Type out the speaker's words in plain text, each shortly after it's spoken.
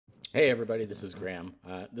Hey everybody, this is Graham.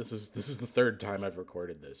 This is the third time I've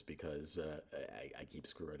recorded this because I keep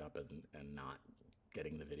screwing up and not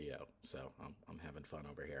getting the video. So I'm having fun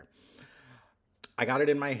over here. I got it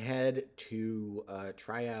in my head to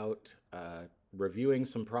try out reviewing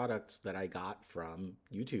some products that I got from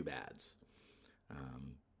YouTube ads.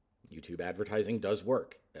 Um, YouTube advertising does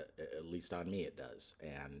work, at least on me it does.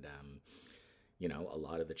 And a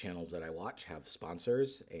lot of the channels that I watch have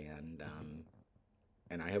sponsors, and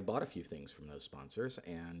I have bought a few things from those sponsors,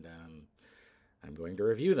 and I'm going to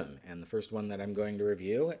review them. And the first one that I'm going to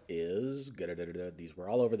review is, these were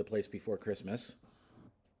all over the place before Christmas,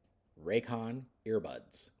 RayCon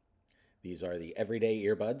Earbuds. These are the everyday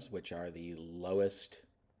earbuds, which are the lowest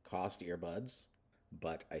cost earbuds,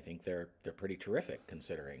 but I think they're pretty terrific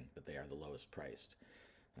considering that they are the lowest priced.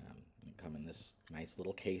 They come in this nice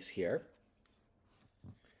little case here,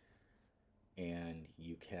 and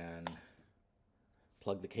you can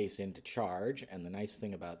plug the case in to charge. And the nice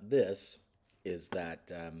thing about this is that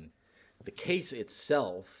the case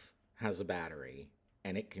itself has a battery,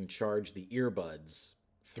 and it can charge the earbuds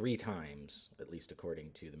 3 times, at least according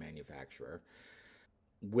to the manufacturer,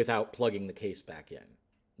 without plugging the case back in,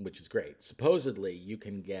 which is great. Supposedly, you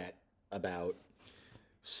can get about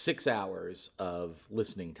 6 hours of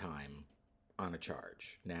listening time on a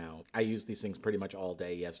charge. Now, I used these things pretty much all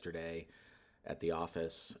day yesterday at the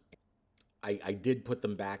office. I did put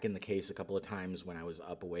them back in the case a couple of times when I was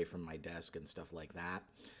up away from my desk and stuff like that.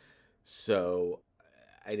 So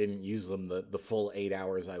I didn't use them the full 8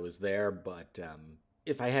 hours I was there, but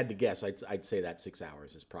if I had to guess, I'd say that 6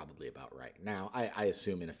 hours is probably about right. Now, I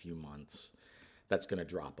assume in a few months that's going to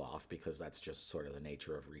drop off because that's just sort of the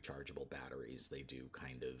nature of rechargeable batteries. They do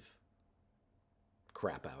kind of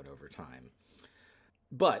crap out over time.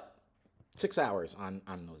 But 6 hours on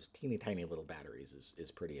those teeny tiny little batteries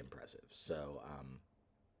is pretty impressive. So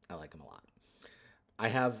I like them a lot. I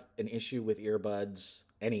have an issue with earbuds,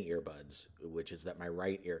 any earbuds, which is that my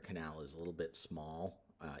right ear canal is a little bit small,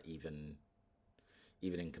 even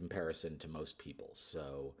in comparison to most people.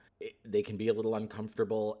 So they can be a little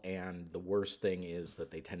uncomfortable, and the worst thing is that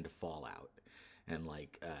they tend to fall out. And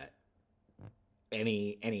like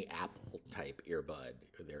any Apple type earbud,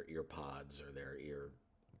 or their ear pods, or their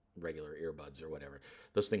regular earbuds or whatever,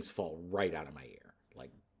 those things fall right out of my ear,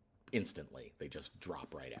 like instantly. They just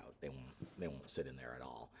drop right out. They won't sit in there at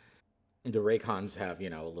all. The Raycons have,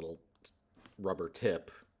 a little rubber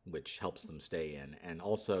tip which helps them stay in, and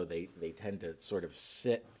also they tend to sort of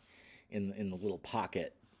sit in the little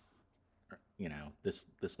pocket, this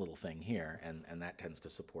little thing here, and that tends to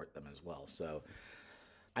support them as well. So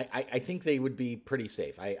I think they would be pretty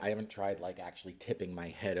safe. I haven't tried like actually tipping my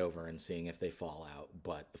head over and seeing if they fall out,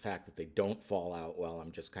 but the fact that they don't fall out while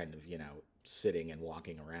I'm just kind of, sitting and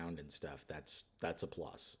walking around and stuff, that's a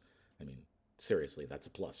plus. I mean, seriously, that's a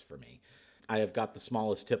plus for me. I have got the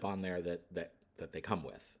smallest tip on there that they come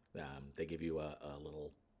with. They give you a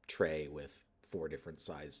little tray with 4 different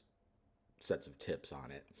size sets of tips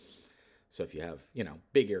on it. So if you have,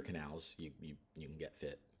 big ear canals, you can get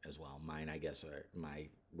fit as well. Mine, I guess, my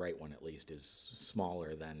right one at least is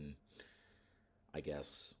smaller than, I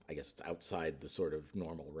guess it's outside the sort of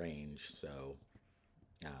normal range, so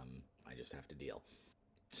I just have to deal.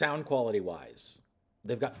 Sound quality wise,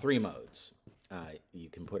 they've got 3 modes. You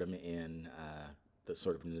can put them in the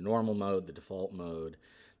sort of the normal mode, the default mode.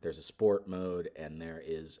 There's a sport mode, and there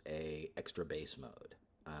is a extra bass mode.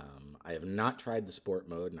 I have not tried the sport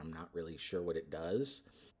mode, and I'm not really sure what it does.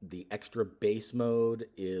 The extra bass mode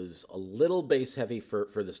is a little bass heavy for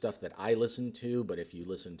the stuff that I listen to, but if you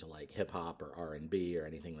listen to like hip hop or R&B or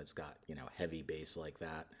anything that's got, heavy bass like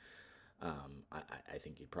that, I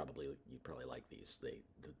think you'd probably like these.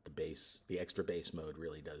 The extra bass mode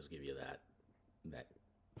really does give you that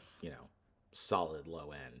solid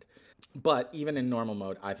low end. But even in normal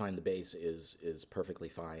mode, I find the bass is perfectly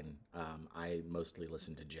fine. I mostly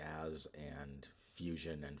listen to jazz and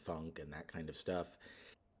fusion and funk and that kind of stuff.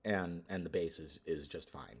 And the bass is just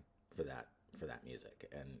fine for that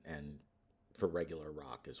music, and for regular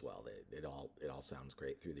rock as well. It all sounds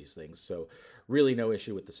great through these things. So really no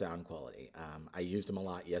issue with the sound quality. I used them a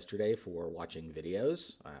lot yesterday for watching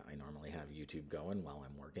videos. I normally have YouTube going while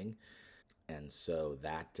I'm working, and so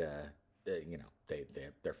that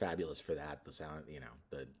they're fabulous for that. The sound,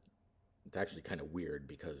 it's actually kind of weird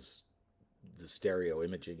because the stereo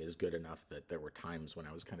imaging is good enough that there were times when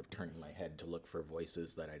I was kind of turning my head to look for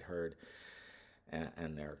voices that I'd heard,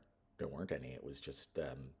 and there weren't any. It was just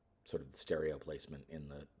sort of the stereo placement in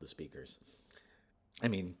the speakers. I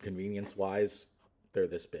mean, convenience-wise, they're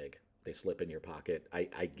this big. They slip in your pocket.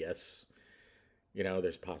 I guess,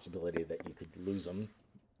 there's a possibility that you could lose them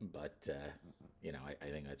but you know, I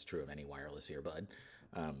think that's true of any wireless earbud.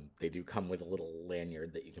 They do come with a little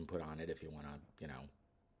lanyard that you can put on it if you want to, you know,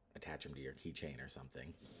 attach them to your keychain or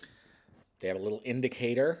something. They have a little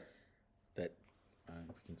indicator that,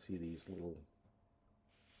 if you can see, these little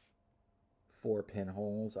 4-pin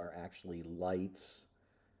holes are actually lights.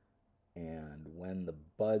 And when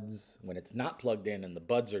it's not plugged in and the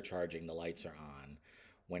buds are charging, the lights are on.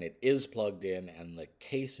 When it is plugged in and the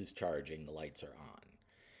case is charging, the lights are on.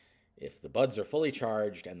 If the buds are fully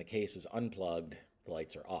charged and the case is unplugged, the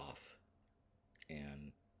lights are off.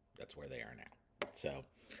 And that's where they are now. So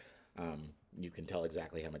you can tell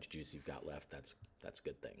exactly how much juice you've got left. That's a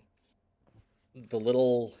good thing. The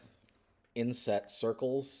little inset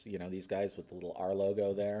circles, you know, these guys with the little R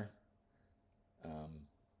logo there.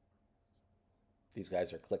 These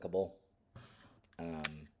guys are clickable.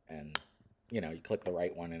 And, you know, you click the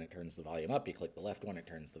right one and it turns the volume up. You click the left one, it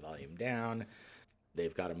turns the volume down.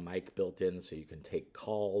 They've got a mic built in so you can take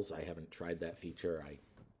calls. I haven't tried that feature. I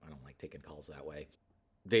don't like taking calls that way.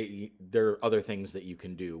 There are other things that you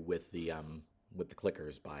can do with the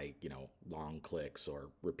clickers by, you know, long clicks or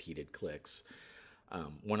repeated clicks.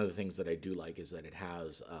 One of the things that I do like is that it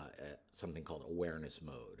has something called awareness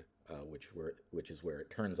mode, which is where it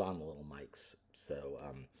turns on the little mics. So,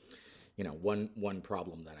 you know, one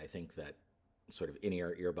problem that I think that sort of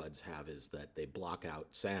in-ear earbuds have is that they block out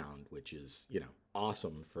sound, which is, you know,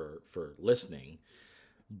 awesome for listening,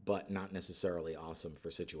 but not necessarily awesome for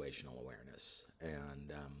situational awareness.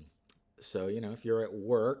 And so, you know, if you're at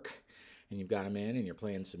work and you've got them in and you're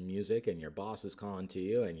playing some music and your boss is calling to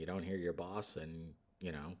you and you don't hear your boss and,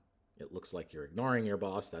 you know, it looks like you're ignoring your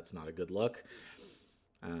boss, that's not a good look.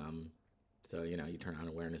 So, you know, you turn on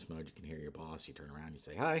awareness mode, you can hear your boss, you turn around, you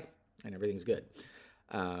say hi, and everything's good.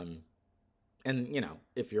 And, you know,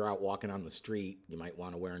 if you're out walking on the street, you might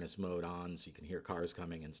want awareness mode on so you can hear cars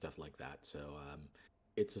coming and stuff like that. So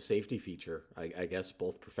it's a safety feature, I guess,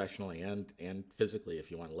 both professionally and physically,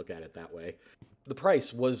 if you want to look at it that way. The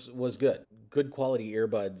price was good. Good quality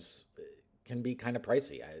earbuds can be kind of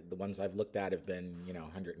pricey. The ones I've looked at have been, you know,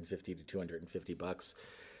 $150 to $250.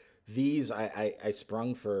 These I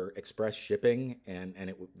sprung for express shipping,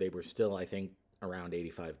 and they were still, I think, around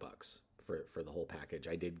 $85 for the whole package.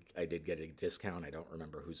 I did get a discount. I don't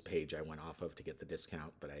remember whose page I went off of to get the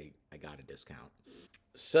discount, but I got a discount.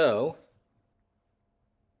 So,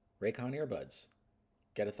 RayCon earbuds,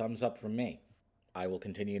 get a thumbs up from me. I will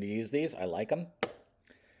continue to use these. I like them.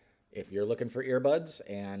 If you're looking for earbuds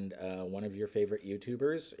and one of your favorite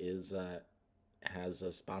YouTubers has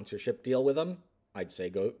a sponsorship deal with them, I'd say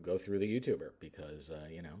go through the YouTuber, because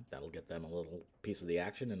you know, that'll get them a little piece of the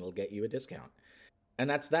action and it'll get you a discount. And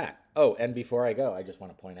that's that. Oh, and before I go, I just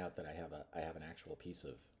want to point out that I have an actual piece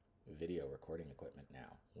of video recording equipment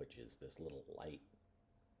now, which is this little light.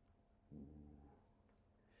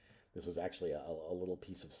 This was actually a little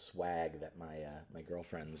piece of swag that my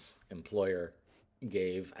girlfriend's employer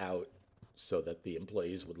gave out so that the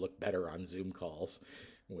employees would look better on Zoom calls,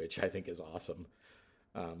 which I think is awesome.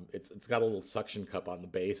 It's got a little suction cup on the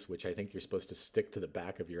base, which I think you're supposed to stick to the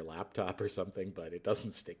back of your laptop or something, but it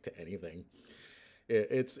doesn't stick to anything.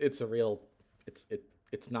 It's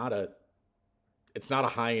not a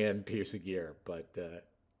high-end piece of gear, but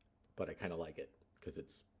I kind of like it because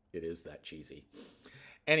it is that cheesy.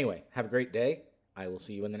 Anyway, have a great day. I will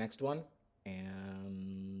see you in the next one,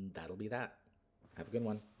 and that'll be that. Have a good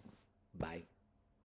one. Bye.